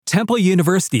Temple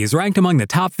University is ranked among the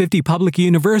top 50 public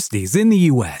universities in the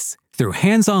U.S. Through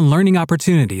hands-on learning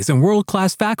opportunities and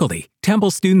world-class faculty,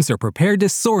 Temple students are prepared to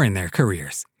soar in their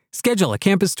careers. Schedule a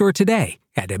campus tour today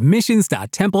at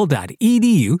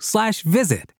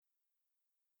admissions.temple.edu/visit.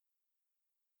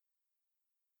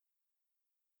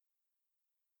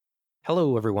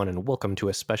 Hello, everyone, and welcome to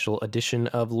a special edition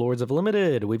of Lords of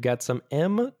Limited. We've got some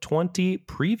M20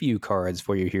 Preview cards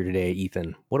for you here today,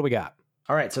 Ethan. What do we got?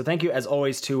 All right, so thank you, as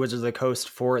always, to Wizards of the Coast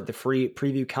for the free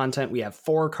preview content. We have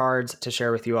 4 cards to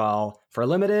share with you all for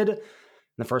Limited.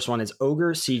 The first one is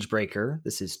Ogre Siegebreaker.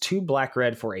 This is 2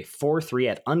 black-red for a 4/3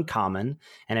 at uncommon,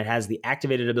 and it has the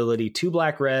activated ability 2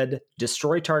 black-red,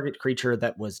 destroy target creature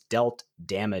that was dealt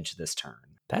damage this turn.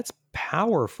 That's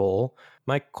powerful.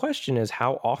 My question is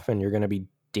how often you're going to be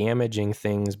damaging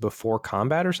things before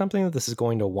combat or something that this is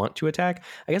going to want to attack.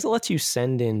 I guess it lets you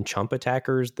send in chump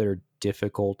attackers that are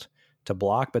difficult to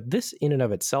block, but this in and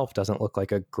of itself doesn't look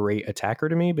like a great attacker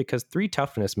to me because 3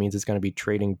 toughness means it's going to be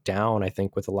trading down, I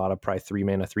think, with a lot of probably 3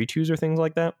 mana 3/2s or things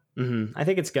like that. I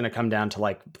think it's going to come down to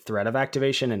like threat of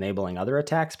activation, enabling other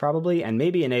attacks probably, and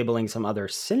maybe enabling some other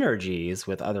synergies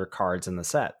with other cards in the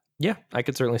set. Yeah, I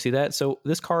could certainly see that. So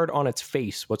this card on its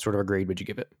face, what sort of a grade would you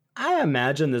give it? I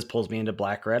imagine this pulls me into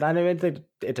black-red. I mean,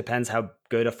 it depends how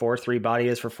good a 4/3 body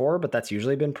is for 4, but that's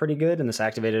usually been pretty good, and this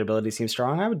activated ability seems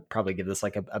strong. I would probably give this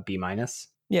like a B-.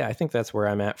 Yeah, I think that's where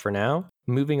I'm at for now.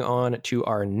 Moving on to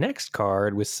our next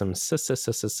card with some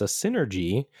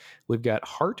synergy, we've got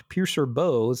Heart Piercer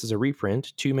Bow. This is a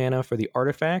reprint, 2 mana for the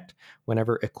artifact.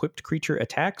 Whenever equipped creature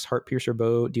attacks, Heart Piercer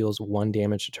Bow deals 1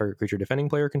 damage to target creature defending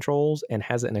player controls and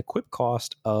has an equip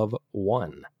cost of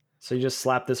 1. So you just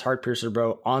slap this Heart Piercer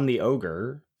Bow on the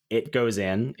Ogre, it goes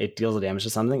in, it deals the damage to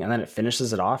something, and then it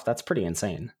finishes it off. That's pretty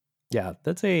insane. Yeah,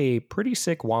 that's a pretty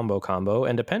sick wombo combo,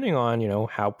 and depending on,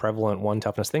 how prevalent 1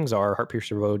 toughness things are, Heart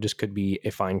Piercer Bow just could be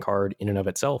a fine card in and of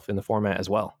itself in the format as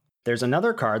well. There's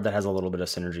another card that has a little bit of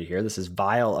synergy here. This is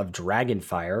Vial of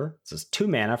Dragonfire. This is 2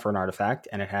 mana for an artifact,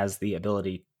 and it has the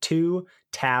ability to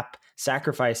tap,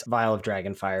 sacrifice Vial of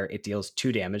Dragonfire. It deals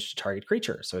 2 damage to target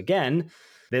creature. So again,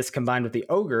 this combined with the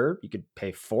Ogre, you could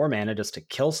pay 4 mana just to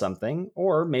kill something,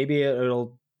 or maybe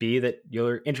it'll be that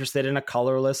you're interested in a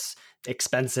colorless,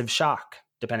 expensive shock,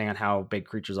 depending on how big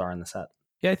creatures are in the set.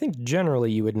 Yeah, I think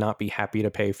generally you would not be happy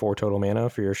to pay 4 total mana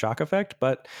for your shock effect,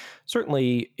 but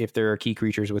certainly if there are key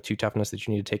creatures with 2 toughness that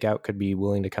you need to take out, could be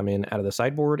willing to come in out of the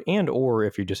sideboard, and or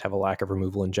if you just have a lack of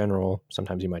removal in general,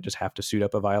 sometimes you might just have to suit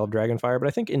up a Vial of Dragonfire, but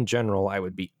I think in general I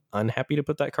would be unhappy to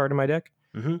put that card in my deck.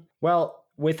 Well,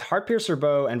 with Heart Piercer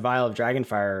Bow and Vial of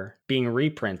Dragonfire being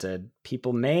reprinted,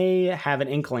 people may have an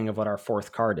inkling of what our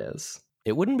 4th card is.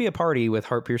 It wouldn't be a party with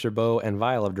Heart Piercer Bow and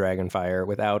Vial of Dragonfire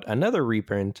without another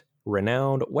reprint,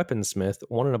 Renowned Weaponsmith,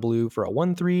 1 and a blue for a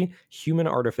 1/3 human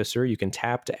artificer. You can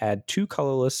tap to add 2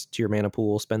 colorless to your mana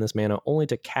pool, spend this mana only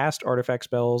to cast artifact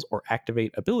spells or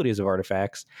activate abilities of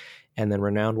artifacts. And then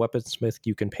Renowned Weaponsmith,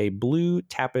 you can pay blue,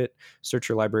 tap it, search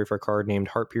your library for a card named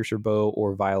Heart Piercer Bow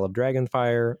or Vial of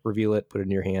Dragonfire, reveal it, put it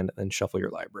in your hand, and then shuffle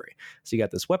your library. So you got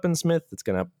this Weaponsmith that's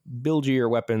going to build you your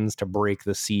weapons to break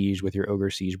the siege with your Ogre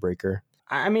Siegebreaker.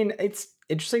 I mean, it's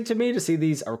interesting to me to see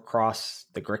these across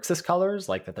the Grixis colors,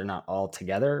 like that they're not all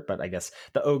together, but I guess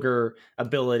the Ogre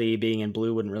ability being in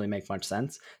blue wouldn't really make much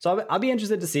sense. So I'll be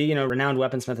interested to see, Renowned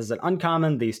Weaponsmith is at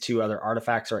uncommon. These 2 other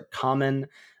artifacts are at common.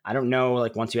 I don't know,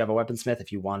 like once you have a Weaponsmith,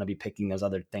 if you want to be picking those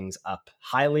other things up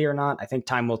highly or not. I think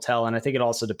time will tell. And I think it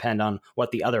also depend on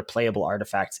what the other playable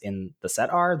artifacts in the set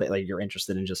are that like you're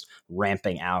interested in just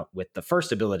ramping out with the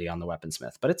first ability on the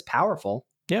Weaponsmith, but it's powerful.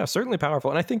 Yeah, certainly powerful.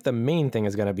 And I think the main thing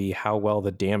is going to be how well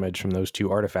the damage from those 2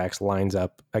 artifacts lines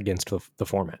up against the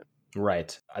format.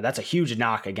 Right. That's a huge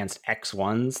knock against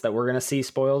X1s that we're going to see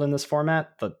spoiled in this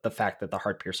format, the fact that the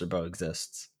Heart Piercer Bow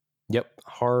exists. Yep,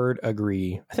 hard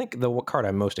agree. I think the card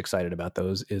I'm most excited about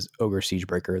those is Ogre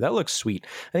Siegebreaker. That looks sweet.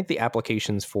 I think the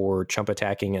applications for chump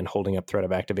attacking and holding up threat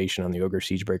of activation on the Ogre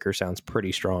Siegebreaker sounds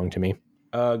pretty strong to me.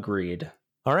 Agreed.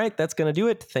 All right, that's going to do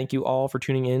it. Thank you all for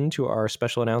tuning in to our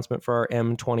special announcement for our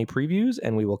M20 previews,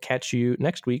 and we will catch you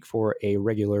next week for a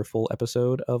regular full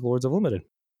episode of Lords of Limited.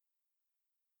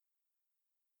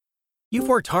 You've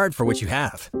worked hard for what you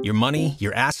have. Your money,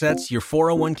 your assets, your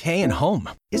 401k, and home.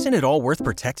 Isn't it all worth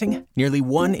protecting? Nearly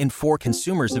 1 in 4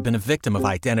 consumers have been a victim of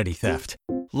identity theft.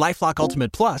 LifeLock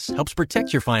Ultimate Plus helps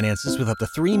protect your finances with up to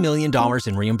 $3 million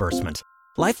in reimbursement.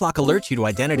 LifeLock alerts you to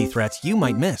identity threats you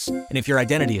might miss. And if your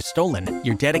identity is stolen,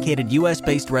 your dedicated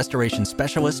U.S.-based restoration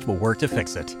specialist will work to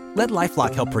fix it. Let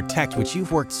LifeLock help protect what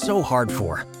you've worked so hard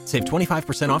for. Save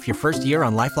 25% off your first year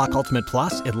on LifeLock Ultimate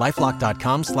Plus at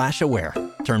LifeLock.com/aware.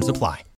 Terms apply.